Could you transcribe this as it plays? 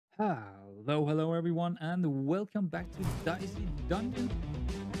Hello everyone, and welcome back to Dicey Dungeons.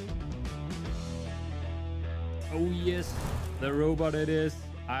 Oh yes, the robot it is.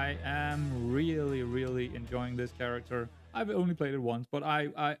 I am really enjoying this character. I've only played it once, but I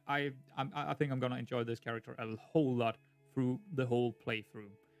think I'm gonna enjoy this character a whole lot through the whole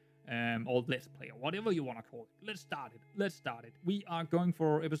playthrough. Or let's play, or whatever you want to call it. Let's start it. We are going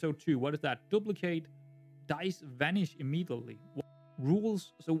for episode 2. What is that? Duplicate dice vanish immediately.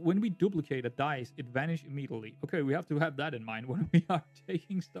 Rules. So when we duplicate a dice, it vanishes immediately. Okay, we have to have that in mind when we are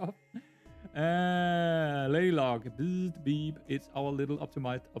taking stuff. Lady Log, beep beep. It's our little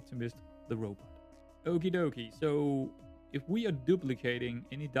optimist, the robot. Okie dokie. So if we are duplicating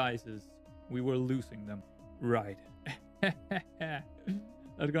any dices, we were losing them. Right.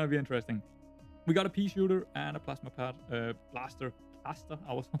 That's gonna be interesting. We got a pea shooter and a plasma blaster.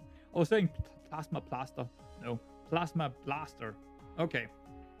 I was saying plasma plaster. No, plasma blaster. Okay.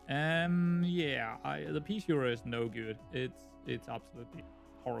 Yeah, the pea shooter is no good. It's absolutely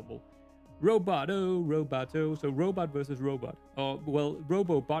horrible. Roboto. So robot versus robot. Oh, well,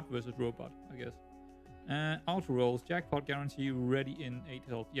 robobot versus robot, I guess. Auto rolls, jackpot guarantee, ready in 8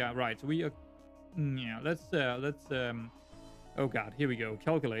 health. Yeah, right. So we are. Yeah, let's. Oh god, here we go.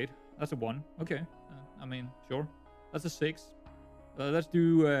 Calculate. That's a 1. Okay. I mean, sure. That's a 6. Let's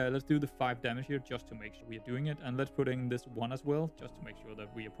do the 5 damage here just to make sure we are doing it, and let's put in this 1 as well just to make sure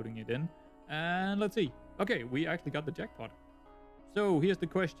that we are putting it in. And let's see. Okay, we actually got the jackpot. So here's the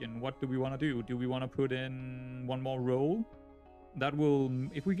question: what do we want to do? Do we want to put in one more roll? That will,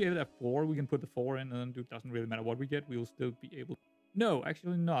 if we get a 4, we can put the 4 in, and it doesn't really matter what we get. We will still be able. No,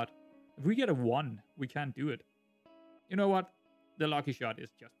 actually not. If we get a 1, we can't do it. You know what? The lucky shot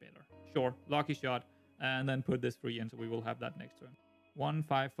is just better. Sure, lucky shot. And then put this 3 in, so we will have that next turn. 1,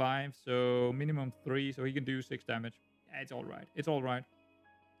 5, 5, so minimum 3, so he can do 6 damage. Yeah, it's all right. It's all right.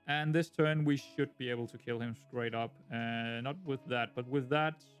 And this turn, we should be able to kill him straight up. Not with that, but with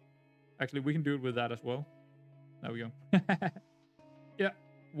that. Actually, we can do it with that as well. There we go. Yeah,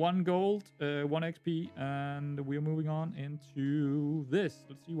 1 gold, 1 XP, and we're moving on into this.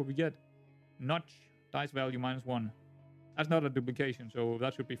 Let's see what we get. Notch, dice value -1. That's not a duplication, so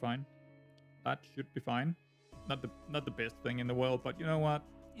that should be fine. That should be fine. Not the best thing in the world, but you know what?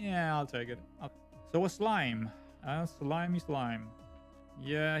 Yeah, I'll take it. So a slime. A slimy slime.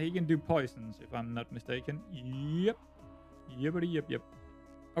 Yeah, he can do poisons, if I'm not mistaken. Yep. Yep.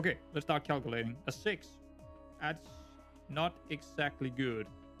 Okay, let's start calculating. A 6. That's not exactly good,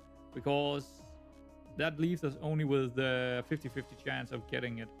 because that leaves us only with the 50-50 chance of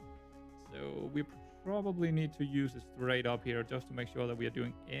getting it. So we probably need to use it straight up here just to make sure that we are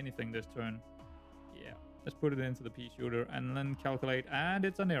doing anything this turn. Yeah, let's put it into the pea shooter and then calculate, and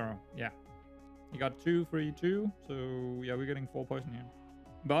it's an error. Yeah, you got 2, 3, 2. So yeah, we're getting 4 poison here.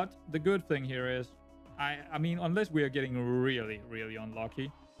 But the good thing here is, I mean, unless we are getting really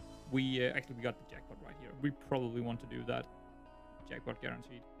unlucky, we actually we got the jackpot right here. We probably want to do that. Jackpot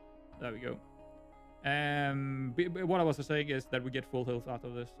guaranteed. There we go. What I was saying is that we get full health after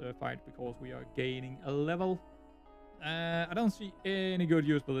this fight because we are gaining a level. I don't see any good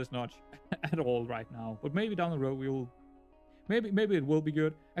use for this notch at all right now, but maybe down the road we will. Maybe it will be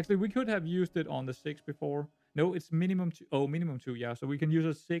good. Actually, we could have used it on the 6 before. No, it's minimum 2. Oh, minimum 2. Yeah, so we can use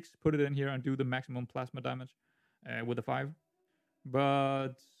a 6, put it in here, and do the maximum plasma damage with a 5.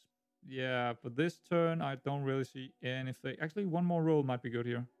 But yeah, for this turn, I don't really see anything. Actually, one more roll might be good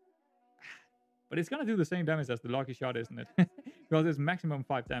here. But it's going to do the same damage as the lucky shot, isn't it? Because it's maximum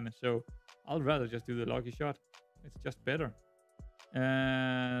 5 damage. So I'll rather just do the lucky shot. It's just better.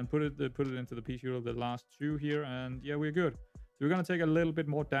 And put it into the pea shooter, the last 2 here. And yeah, we're good. So we're going to take a little bit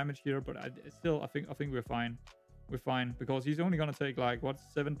more damage here. But still, I think we're fine. We're fine. Because he's only going to take, like, what,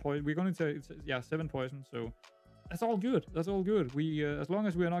 7 poison? We're going to take, yeah, 7 poison. So that's all good. That's all good. We as long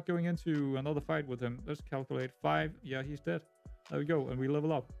as we are not going into another fight with him. Let's calculate 5. Yeah, he's dead. There we go. And we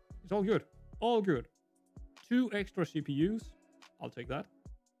level up. It's all good. All good. 2 extra CPUs. I'll take that.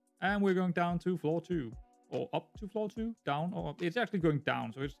 And we're going down to floor 2. Or up to floor 2. Down or up. It's actually going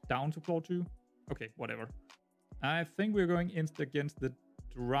down. So it's down to floor 2. Okay, whatever. I think we're going against the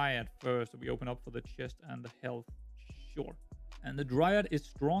Dryad first. So we open up for the chest and the health. Sure. And the Dryad is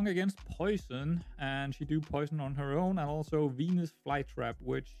strong against poison. And she do poison on her own. And also Venus Flytrap,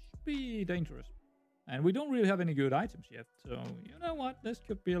 which should be dangerous. And we don't really have any good items yet. So, you know what? This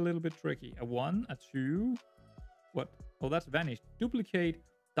could be a little bit tricky. A 1, a 2. What? Oh, that's vanished. Duplicate.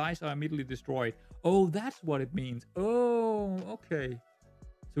 Dice are immediately destroyed. Oh, that's what it means. Oh, okay.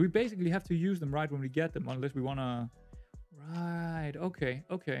 So we basically have to use them right when we get them. Unless we want to... Right. Okay.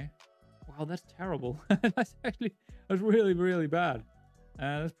 Wow, that's terrible. That's really, really bad.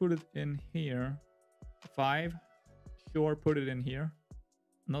 Let's put it in here. 5. Sure, put it in here.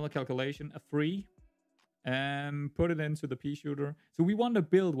 Another calculation. A 3. Put it into the pea shooter. So we want a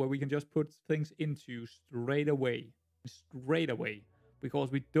build where we can just put things into straight away.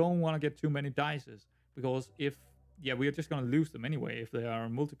 Because we don't want to get too many dices. Because if, yeah, we are just going to lose them anyway if they are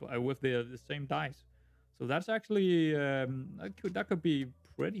multiple, if they are the same dice. So that's actually, that could be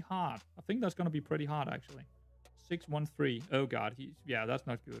pretty hard. I think that's going to be pretty hard, actually. 613. Oh, God. Yeah, that's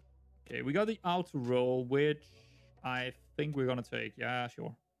not good. Okay, we got the outer roll, which I think we're going to take. Yeah,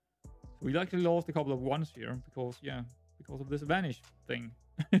 sure. So we actually lost a couple of ones here because, yeah, because of this vanish thing.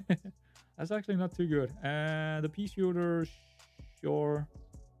 That's actually not too good. The pea shooter, sure.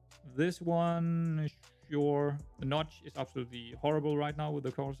 This one, sure. The notch is absolutely horrible right now with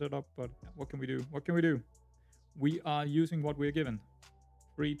the core setup, but what can we do? What can we do? We are using what we're given.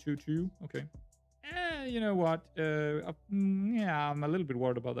 3, 2, 2. Okay. You know what? Yeah, I'm a little bit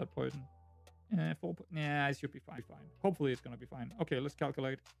worried about that poison. 4. Yeah, it should be fine. Hopefully, it's gonna be fine. Okay, let's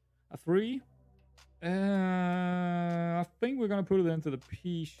calculate. A 3. I think we're gonna put it into the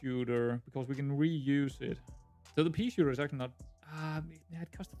pea shooter because we can reuse it. So the pea shooter is actually not.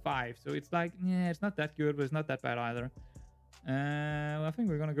 It costs 5, so it's like, yeah, it's not that good, but it's not that bad either. I think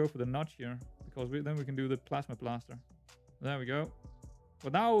we're gonna go for the notch here because then we can do the plasma blaster. There we go.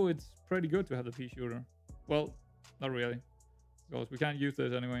 But now it's pretty good to have the pea shooter. Well, not really, because we can't use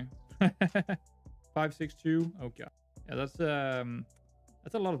this anyway. 562. Okay. Yeah, that's a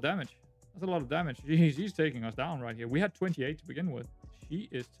lot of damage. That's a lot of damage. She's taking us down right here. We had 28 to begin with. She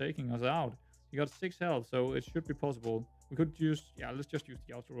is taking us out. He got 6 health, so it should be possible. We could use, yeah, let's just use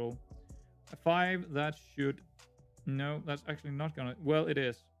the outer roll. A 5, that should, no, that's actually not gonna, well, it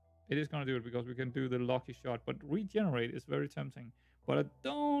is. It is gonna do it because we can do the lucky shot, but regenerate is very tempting. But I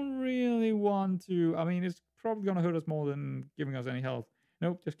don't really want to, I mean, it's probably gonna hurt us more than giving us any health.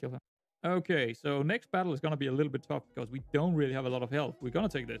 Nope, just kill her. Okay, so next battle is gonna be a little bit tough because we don't really have a lot of health. We're gonna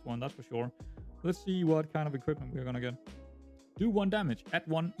take this one, that's for sure. Let's see what kind of equipment we're gonna get. Do 1 damage, add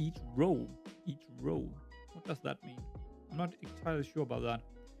 1 each roll. Each roll. What does that mean? I'm not entirely sure about that.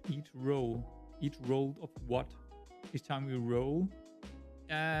 Each roll. Each roll of what? Each time we roll?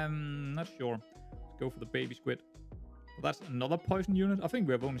 Not sure. Let's go for the baby squid. Well, that's another poison unit. I think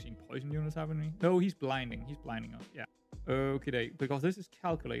we have only seen poison units, haven't we? No, he's blinding. He's blinding us. Yeah. Okay, because this is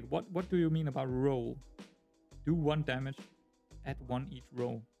calculate. What do you mean about roll? Do 1 damage, add 1 each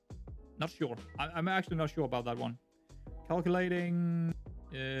roll. Not sure. I'm actually not sure about that one. Calculating.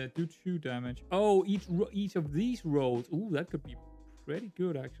 Do 2 damage. Oh, each of these rolls. Ooh, that could be pretty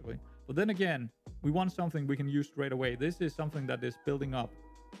good actually. But then again, we want something we can use straight away. This is something that is building up.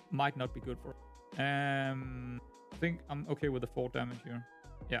 Might not be good for. I think I'm okay with the 4 damage here.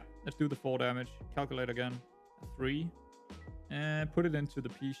 Yeah, let's do the 4 damage. Calculate again. A 3. And put it into the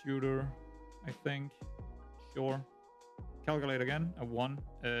pea shooter. I think. Sure. Calculate again. A 1.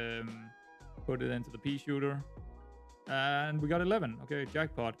 Put it into the pea shooter. And we got 11. Okay,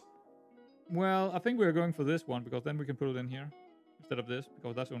 jackpot. Well, I think we're going for this one because then we can put it in here instead of this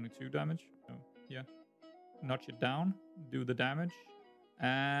because that's only 2 damage. So, yeah. Notch it down. Do the damage.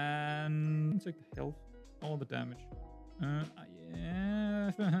 And take the health. All the damage. Yeah.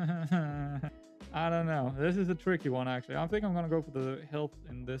 I don't know. This is a tricky one, actually. I think I'm going to go for the health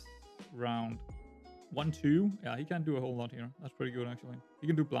in this round. 1, 2. Yeah, he can't do a whole lot here. That's pretty good, actually. He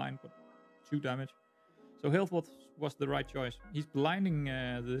can do blind, but 2 damage. So health was the right choice. He's blinding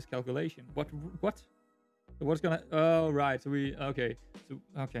this calculation. What? So what's gonna? Oh, right. So we okay.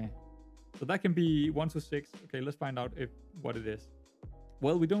 So that can be 1 to 6. Okay, let's find out what it is.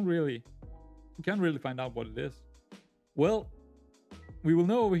 Well, we can't really find out what it is. Well, we will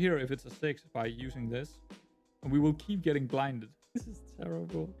know over here if it's a 6 by using this, and we will keep getting blinded. This is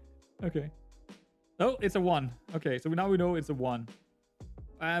terrible. Okay. Oh, it's a 1. Okay, so now we know it's a 1.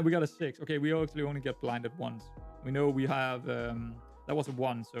 And we got a 6. Okay, we actually only get blinded once. We know we have, that was a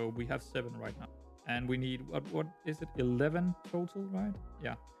 1, so we have 7 right now. And we need, what is it, 11 total, right?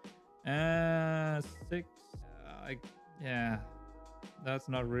 Yeah. 6, yeah, that's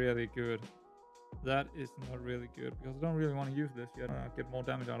not really good. That is not really good, because I don't really want to use this yet. Get more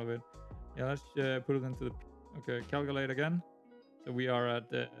damage out of it. Yeah, let's put it into the, okay, calculate again. So we are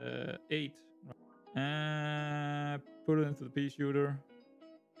at 8. Put it into the pea shooter.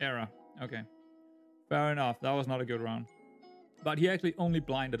 Error. Okay. Fair enough. That was not a good round. But he actually only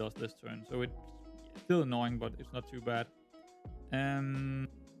blinded us this turn. So it's still annoying, but it's not too bad.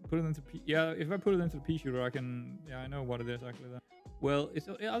 Put it into yeah, if I put it into the pea shooter, I can, yeah, I know what it is actually then. Well, it's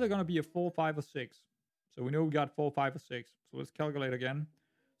either going to be a 4, 5, or 6. So we know we got 4, 5, or 6. So let's calculate again.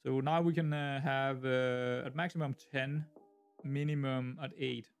 So now we can have at maximum 10. minimum at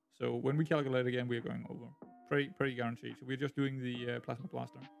 8. So when we calculate again, we are going over. Pretty guaranteed. So we're just doing the plasma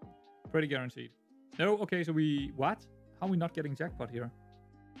blaster. Pretty guaranteed. No, okay, so what? How are we not getting jackpot here?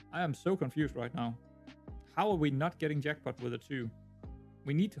 I am so confused right now. How are we not getting jackpot with a 2?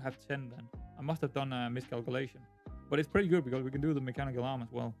 We need to have 10 then. I must have done a miscalculation. But it's pretty good because we can do the mechanical arm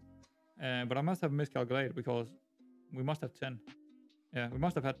as well. But I must have miscalculated because we must have 10. Yeah, we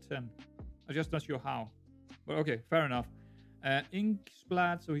must have had 10. I'm just not sure how. But okay, fair enough. Ink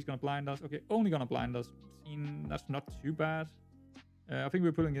splat, so he's gonna blind us. Okay, only gonna blind us. That's not too bad. I think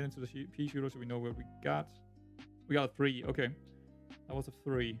we're putting it into the pea shooter so we know where we got. We got a 3. Okay, that was a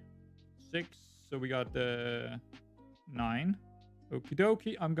 3. 6. So we got 9. Okie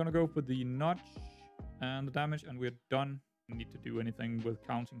dokie. I'm gonna go for the notch and the damage, and we're done. Don't need to do anything with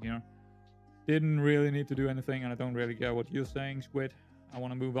counting here. Didn't really need to do anything, and I don't really care what you're saying, Squid. I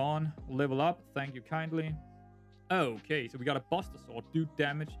want to move on. Level up. Thank you kindly. Okay, so we got a Buster Sword. Do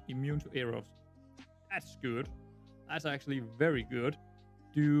damage, immune to arrows. That's good. That's actually very good.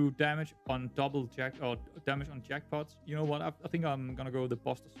 Do damage on damage on jackpots. You know what? I think I'm gonna go the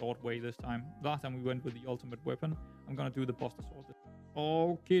Buster Sword way this time. Last time we went with the ultimate weapon. I'm gonna do the Buster Sword.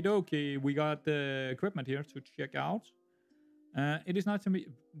 Okie dokie. We got the equipment here to check out. It is not to me.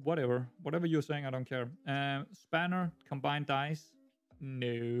 Whatever you're saying, I don't care. Spanner, combined dice.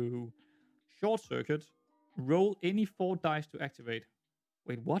 No. Short circuit. Roll any 4 dice to activate.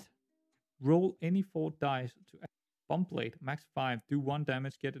 Wait, what? Roll any 4 dice to activate. Bomb blade, max 5. Do 1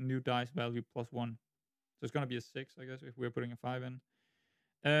 damage, get a new dice value +1. So it's gonna be a 6, I guess, if we're putting a 5 in.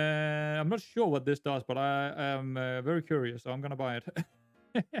 I'm not sure what this does, but I am very curious, so I'm gonna buy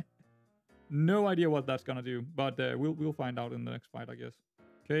it. No idea what that's gonna do, but we'll find out in the next fight, I guess.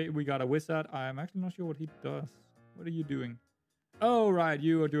 Okay, we got a wizard. I'm actually not sure what he does. What are you doing? Oh, right,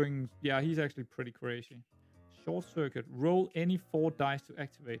 you are doing... Yeah, he's actually pretty crazy. Short circuit. Roll any 4 dice to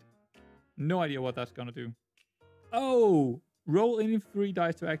activate. No idea what that's gonna do. Oh! Roll any 3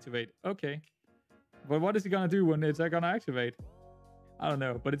 dice to activate. Okay. But what is he gonna do when it's gonna activate? I don't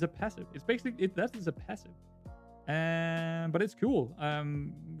know, but it's a passive. It's basically... That is a passive. But it's cool.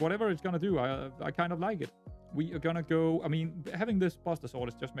 Whatever it's gonna do, I kind of like it. We are gonna go... I mean, having this Buster Sword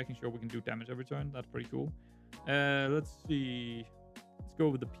is just making sure we can do damage every turn. That's pretty cool. Let's see. Let's go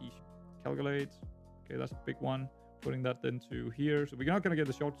with the P. Calculate. Okay, that's a big one. Putting that into here. So we're not gonna get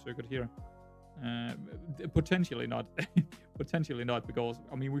the short circuit here. Potentially not. Potentially not, because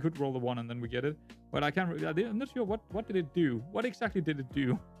I mean we could roll the 1 and then we get it. But I can't. I'm not sure what did it do. What exactly did it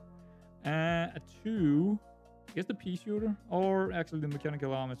do? A 2. I guess the pea shooter, or actually the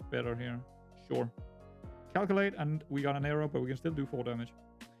mechanical arm is better here. Sure. Calculate, and we got an arrow, but we can still do 4 damage.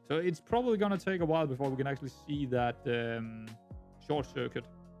 So it's probably gonna take a while before we can actually see that short circuit,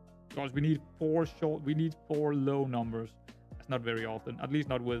 because we need 4 low numbers. That's not very often, at least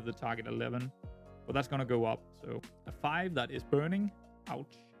not with the target 11. But that's gonna go up. So a 5 that is burning.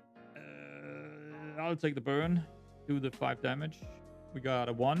 Ouch. I'll take the burn. Do the 5 damage. We got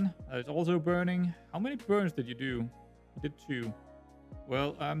a 1 that is also burning. How many burns did you do? I did 2.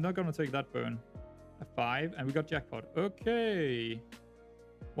 Well, I'm not gonna take that burn. A 5, and we got jackpot. Okay.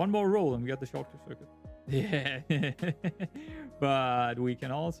 1 more roll, and we got the short circuit. Yeah. But we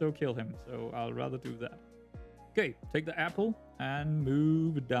can also kill him, so I'll rather do that. Okay, take the apple and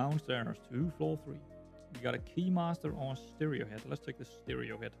move downstairs to floor 3. We got a Keymaster or Stereo Head. Let's take the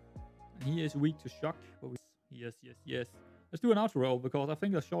Stereo Head. And he is weak to shock. But yes. Let's do an auto roll, because I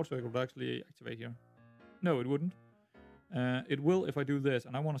think the short circuit would actually activate here. No, it wouldn't. It will if I do this,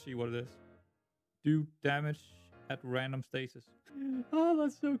 and I want to see what it is. Do damage at random stasis. Oh,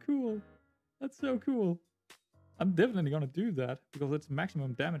 that's so cool. That's so cool. I'm definitely going to do that, because it's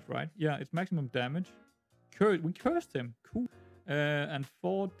maximum damage, right? Yeah, it's maximum damage. We cursed him. Cool. And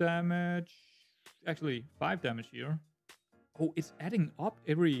 4 damage. Actually, 5 damage here. Oh, it's adding up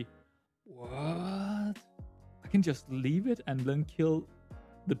every... What? I can just leave it and then kill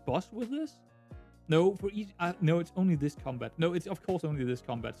the boss with this? No, for each... no, it's only this combat. No, it's of course only this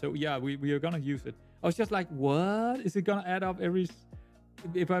combat. So yeah, we are gonna use it. I was just like, what? Is it gonna add up every...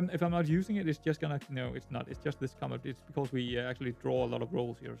 If I'm not using it, it's just gonna... No, it's not. It's just this combat. It's because we actually draw a lot of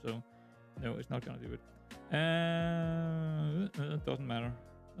rolls here, so... No, it's not gonna do it. It doesn't matter.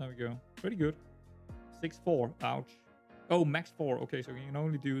 There we go. Pretty good. 6-4. Ouch. Oh, max 4. Okay, so you can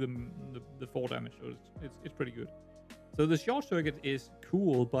only do the 4 damage. So it's pretty good. So the short circuit is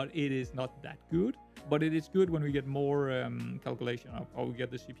cool, but it is not that good. But it is good when we get more calculation up, or we get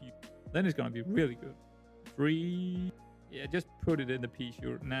the CPU. Then it's gonna be really good. 3. Yeah, just put it in the pea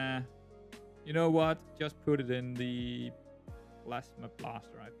shooter. Nah. You know what? Just put it in the plasma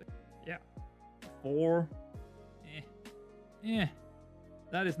blaster, I think. Yeah. 4. Yeah,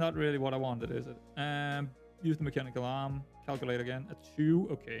 that is not really what I wanted, is it? Use the mechanical arm. Calculate again. A 2.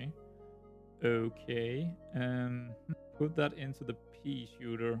 Okay. Okay. Put that into the pea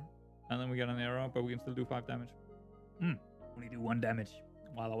shooter. And then we get an arrow, but we can still do 5 damage. Only do 1 damage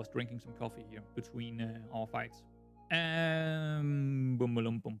while I was drinking some coffee here between our fights. Boom, boom,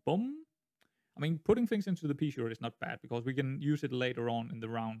 boom, boom. I mean, putting things into the pea shooter is not bad because we can use it later on in the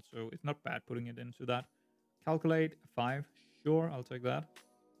round. So it's not bad putting it into that. Calculate 5. Sure, I'll take that.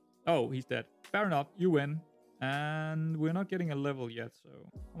 Oh, he's dead. Fair enough. You win. And we're not getting a level yet. So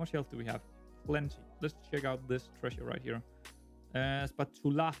how much health do we have? Plenty. Let's check out this treasure right here.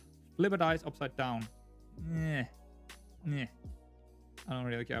 Spatula. Flip a dice upside down. Yeah. I don't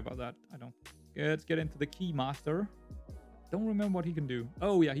really care about that. I don't. Let's get into the key master. Don't remember what he can do.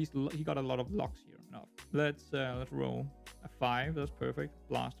 Oh yeah, he got a lot of locks here. No. Let's roll. A 5. That's perfect.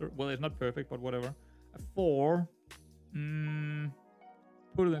 Blaster. Well, it's not perfect, but whatever. A 4.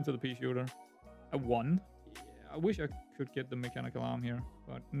 Put it into the pea shooter. A 1. Yeah, I wish I could get the mechanical arm here,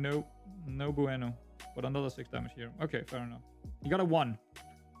 but no bueno. But another 6 damage here. Okay, fair enough. He got a 1.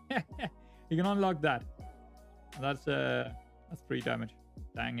 You can unlock that. That's 3 damage.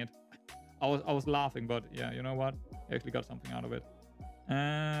 Dang it. I was laughing, but yeah, you know what? I actually got something out of it.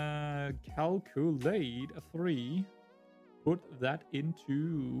 Calculate a 3. Put that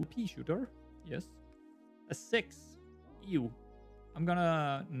into pea shooter. Yes. A 6. Ew. I'm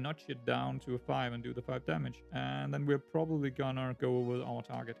gonna notch it down to a 5 and do the 5 damage. And then we're probably gonna go over our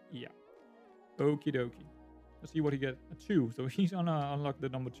target. Yeah. Okie dokie. Let's see what he gets. A 2. So he's gonna unlock the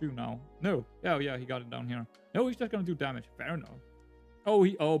number 2 now. No. Oh yeah, he got it down here. No, he's just gonna do damage. Fair enough.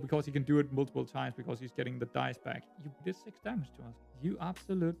 Oh, because he can do it multiple times because he's getting the dice back. You did 6 damage to us. You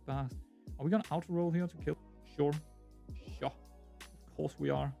absolute bastard. Are we gonna auto roll here to kill? Sure. Of course we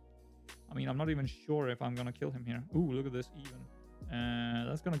are. I mean, I'm not even sure if I'm gonna kill him here. Ooh, look at this even.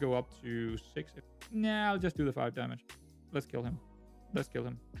 That's gonna go up to 6. Nah, I'll just do the 5 damage. Let's kill him.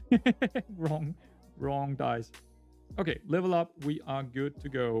 Wrong dice. Okay, level up. We are good to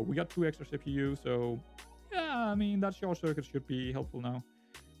go. We got 2 extra CPU, so yeah, I mean, that short circuit should be helpful now.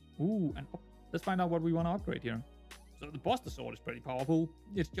 Ooh, and let's find out what we want to upgrade here. So the Buster Sword is pretty powerful.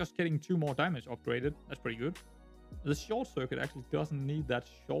 It's just getting 2 more damage upgraded. That's pretty good. The short circuit actually doesn't need that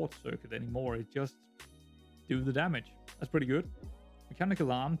short circuit anymore. It just do the damage. That's pretty good.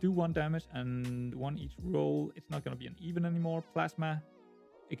 Mechanical arm, do 1 damage and 1 each roll. It's not going to be an even anymore. Plasma,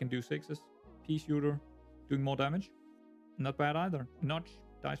 it can do 6s. Pea shooter, doing more damage. Not bad either. Notch,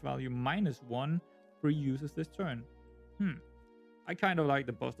 dice value -1. 3 uses this turn. I kind of like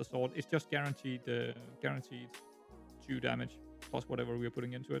the Buster Sword. It's just guaranteed 2 damage plus whatever we are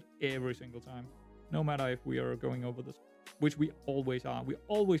putting into it every single time. No matter if we are going over this, which we always are. We're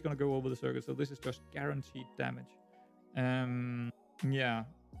always going to go over the circuit, so this is just guaranteed damage. Yeah,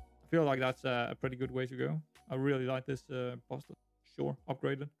 I feel like that's a pretty good way to go. I really like this Buster. Sure,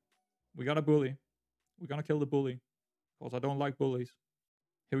 upgraded. We got a bully. We're going to kill the bully because I don't like bullies.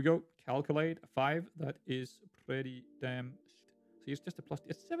 Here we go. Calculate 5. That is pretty damn. See, it's just a plus.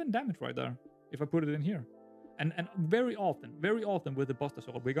 It's 7 damage right there if I put it in here. And very often with the Buster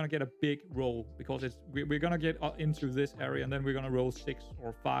Sword, we're going to get a big roll because we're going to get into this area and then we're going to roll 6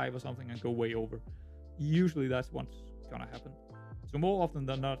 or 5 or something and go way over. Usually that's what's going to happen. So more often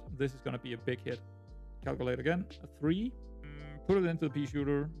than not, this is going to be a big hit. Calculate again. A 3. Put it into the pea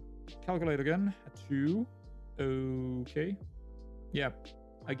shooter. Calculate again. A 2. Okay. Yeah.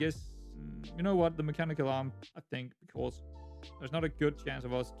 I guess, you know what? The mechanical arm, I think, because there's not a good chance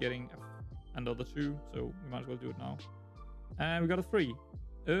of us getting another 2, so we might as well do it now. And we got a 3.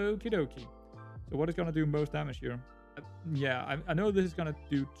 Okie dokie. So what is going to do most damage here? Yeah, I know this is going to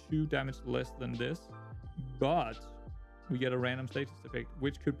do 2 damage less than this, but we get a random status effect,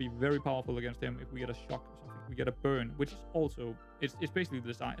 which could be very powerful against him if we get a shock or something. We get a burn, which is also, it's basically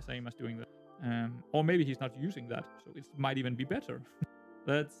the same as doing that. Or maybe he's not using that, so it might even be better.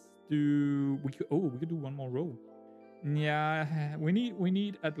 Let's do, we could do 1 more roll. Yeah, we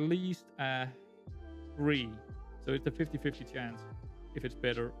need at least a 3. So it's a 50-50 chance if it's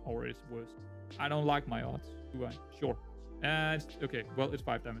better or it's worse. I don't like my odds, do I? Sure. It's okay. Well, it's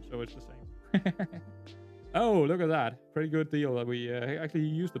 5 damage, so it's the same. Oh, look at that. Pretty good deal that we actually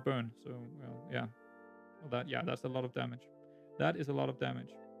used the burn. So, well, yeah. Well, that's a lot of damage. That is a lot of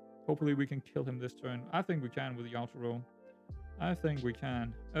damage. Hopefully we can kill him this turn. I think we can with the auto roll. I think we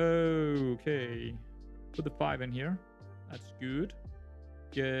can. Okay. Put the 5 in here. That's good.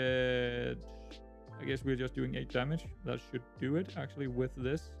 I guess we're just doing 8 damage. That should do it, actually, with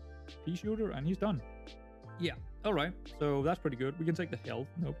this pea shooter, and he's done. Yeah, all right. So that's pretty good. We can take the health.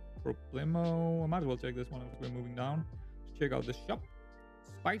 No problemo. I might as well take this one as we're moving down. Let's check out the shop.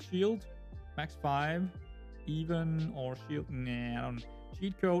 Spike shield, max 5, even or shield. Nah, I don't.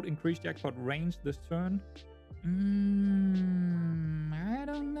 Cheat code, increase jackpot range this turn. I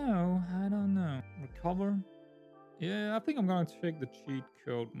don't know. Recover. Yeah, I think I'm gonna take the cheat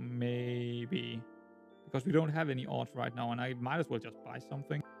code maybe, because we don't have any odds right now, and I might as well just buy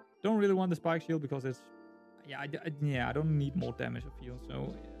something. Don't really want the spike shield because it's I don't need more damage, I feel,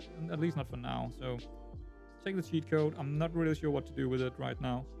 so at least not for now. So take the cheat code. I'm not really sure what to do with it right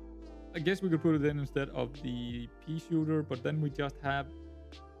now. I guess we could put it in instead of the pea shooter, but then we just have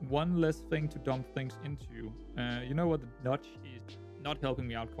one less thing to dump things into. You know what, the notch is not helping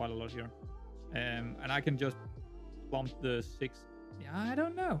me out quite a lot here, and I can just bump the 6. Yeah, I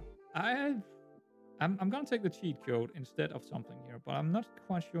don't know. I'm gonna take the cheat code instead of something here, but I'm not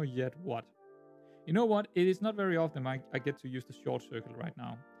quite sure yet what. You know what? It is not very often I get to use the short circuit right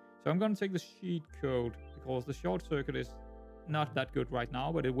now. So I'm gonna take the cheat code because the short circuit is not that good right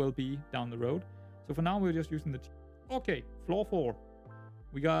now, but it will be down the road. So for now, we're just using the... Okay, floor 4.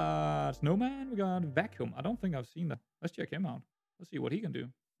 We got Snowman, we got Vacuum. I don't think I've seen that. Let's check him out. Let's see what he can do.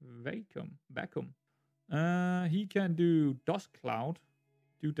 Vacuum. He can do Dust Cloud,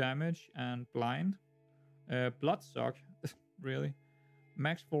 do damage, and blind. Bloodsuck, really?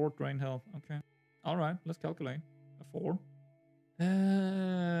 Max 4 drain health. Okay. All right, let's calculate. A 4.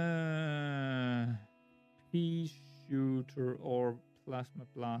 Pea shooter or plasma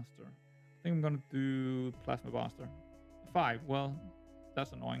blaster. I think I'm gonna do plasma blaster. 5. Well,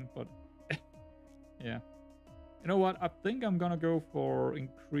 that's annoying, but yeah. You know what? I think I'm gonna go for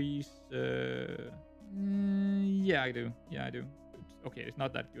increase. Yeah, I do. Okay, it's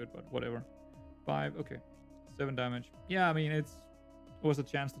not that good, but whatever. 5. Okay, 7 damage. Yeah, I mean it was a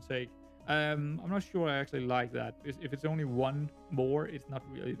chance to take. I'm not sure I actually like that. If it's only 1 more, it's not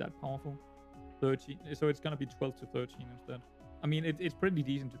really that powerful. 13, so it's gonna be 12 to 13 instead. I mean, it's pretty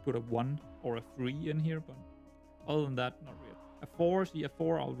decent to put a 1 or a 3 in here, but other than that, not really. A 4, see, a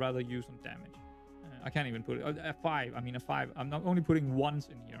 4 I'll rather use on damage. I can't even put it. A 5, I mean a 5. I'm not only putting 1s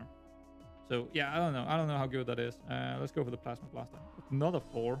in here. So yeah, I don't know how good that is. Let's go for the plasma blaster. Another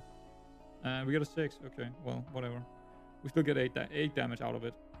 4. We got a 6. Okay, well, whatever. We still get 8 damage out of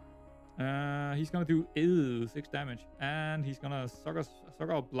it. He's gonna do 6 damage, and he's gonna suck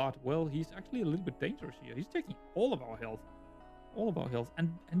our blood. Well, he's actually a little bit dangerous here. He's taking all of our health,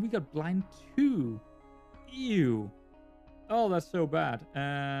 and we got blind 2. Ew. Oh, that's so bad.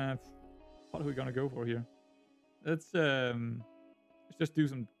 What are we gonna go for here? Let's just do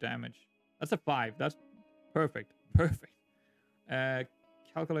some damage. That's a 5. That's perfect.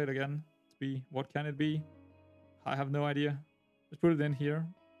 Calculate again. What can it be? I have no idea. Let's put it in here.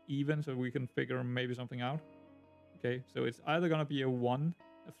 Even, so we can figure maybe something out. Okay, so it's either gonna be a 1,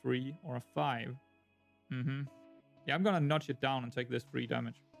 a 3, or a 5. Yeah, I'm gonna notch it down and take this 3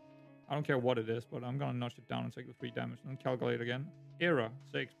 damage. I don't care what it is, but I'm gonna notch it down and take the 3 damage. And then calculate again. Error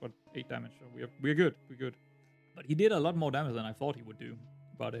 6, but 8 damage. So we're good. But he did a lot more damage than I thought he would do.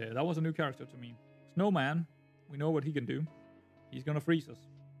 But that was a new character to me. Snowman, we know what he can do. He's gonna freeze us.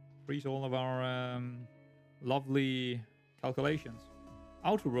 Freeze all of our lovely calculations.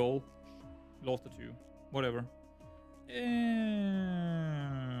 Auto roll, lost a 2. Whatever.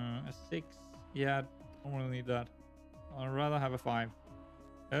 A 6. Yeah, I don't really need that. I'd rather have a 5.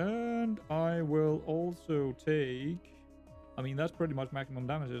 And I will also take... I mean, that's pretty much maximum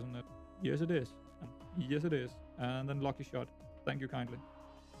damage, isn't it? Yes, it is. Yes, it is. And then lucky shot. Thank you kindly.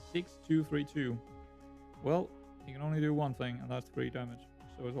 6, 2, 3, 2. Well, he can only do one thing, and that's 3 damage.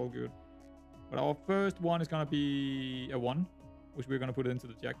 So it's all good. But our first one is going to be a 1, which we're going to put into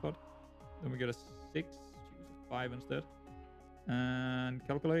the jackpot. Then we get a 6. Choose a 5 instead. And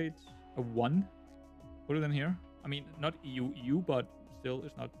calculate a 1. Put it in here. I mean, not EU, but still,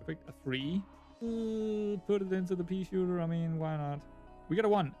 it's not perfect. A 3. Put it into the pea shooter. I mean, why not? We got a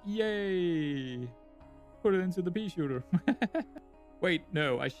 1. Yay! Put it into the pea shooter. Wait,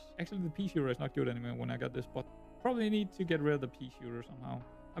 no. Actually, the pea shooter is not good anymore when I got this spot. Probably need to get rid of the pea shooter somehow.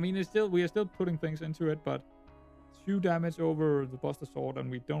 I mean, we are still putting things into it, but 2 damage over the Buster Sword,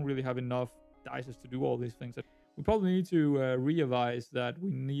 and we don't really have enough dices to do all these things. We probably need to realize that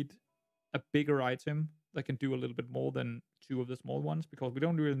we need a bigger item that can do a little bit more than 2 of the small ones, because we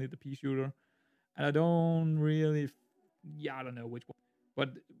don't really need the pea shooter, and I don't really... Yeah, I don't know which one.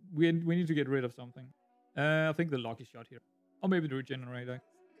 But we need to get rid of something. I think the lucky shot here. Or maybe the regenerator.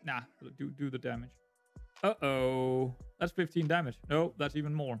 Nah, do the damage. Uh-oh. That's 15 damage. No, that's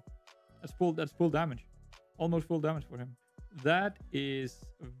even more. That's full damage. Almost full damage for him. That is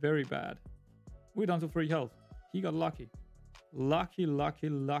very bad. We're down to 3 health. He got lucky. Lucky.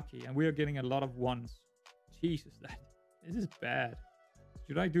 And we are getting a lot of 1s. Jesus, This is bad.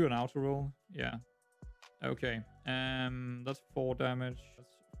 Should I do an auto roll? Yeah. Okay. That's 4 damage.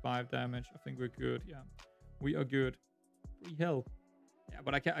 That's 5 damage. I think we're good. Yeah. We are good. 3 health. Yeah,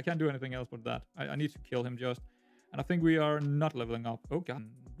 but I can't do anything else but that. I need to kill him just. And I think we are not leveling up. Oh god,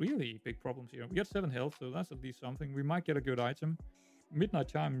 really big problems here. We got 7 health, so that's at least something. We might get a good item. Midnight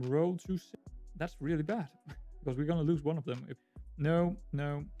time, roll 2. That's really bad. Because we're gonna lose one of them. No.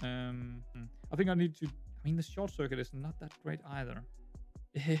 I think I need to... I mean, the short circuit is not that great either.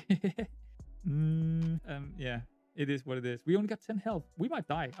 Yeah, it is what it is. We only got 10 health. We might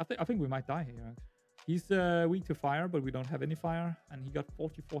die. I think we might die here. He's weak to fire, but we don't have any fire. And he got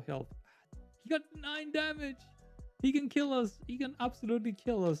 44 health. He got 9 damage. He can kill us. He can absolutely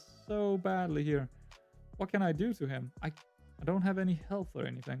kill us so badly here. What can I do to him? I don't have any health or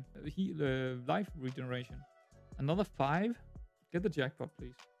anything. Life regeneration. Another 5? Get the jackpot,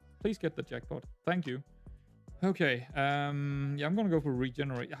 please. Please get the jackpot. Thank you. Okay. Yeah, I'm gonna go for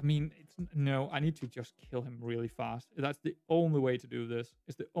regenerate. I mean, no, I need to just kill him really fast. That's the only way to do this.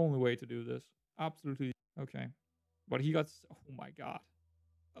 It's the only way to do this. Absolutely. Okay. But he got... Oh my god.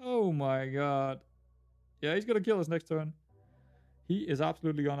 Oh my god. Yeah, he's gonna kill us next turn. He is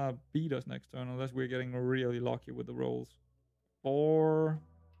absolutely gonna beat us next turn unless we're getting really lucky with the rolls. 4.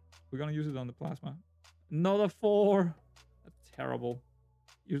 We're gonna use it on the plasma. Another 4. That's terrible.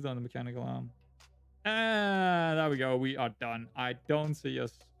 Use it on the mechanical arm. And there we go. We are done. I don't see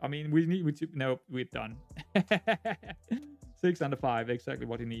us. I mean, no, we're done. 6 and a 5. Exactly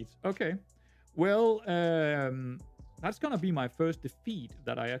what he needs. Okay. Well, that's gonna be my first defeat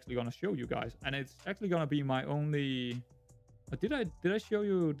that I actually gonna show you guys, and it's actually gonna be my only... Did I show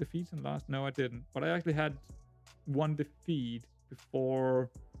you defeats in last? No, I didn't. But I actually had 1 defeat before.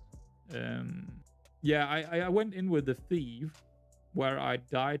 Yeah, I went in with the thief, where I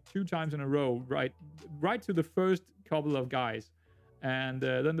died 2 times in a row, right to the first couple of guys, and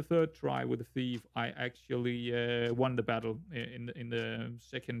then the 3rd try with the thief, I actually won the battle in the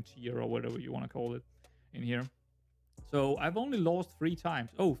 2nd tier or whatever you want to call it in here. So I've only lost 3 times.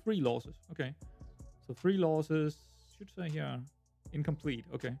 Oh, 3 losses. Okay. So 3 losses. Should say here. Incomplete.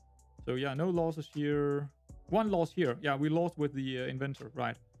 Okay. So yeah, no losses here. 1 loss here. Yeah, we lost with the inventor.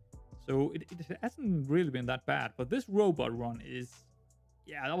 Right. So it hasn't really been that bad. But this robot run is...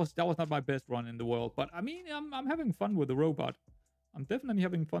 Yeah, that was not my best run in the world. But I mean, I'm having fun with the robot. I'm definitely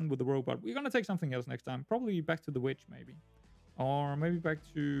having fun with the robot. We're going to take something else next time. Probably back to the witch, maybe. Or maybe back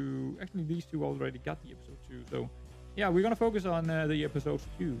to... Actually, these 2 already got the episode 2. So... Yeah, we're going to focus on the episode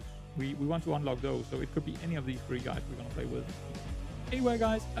 2s. We want to unlock those, so it could be any of these 3 guys we're going to play with. Anyway,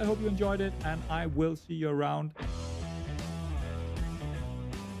 guys, I hope you enjoyed it, and I will see you around.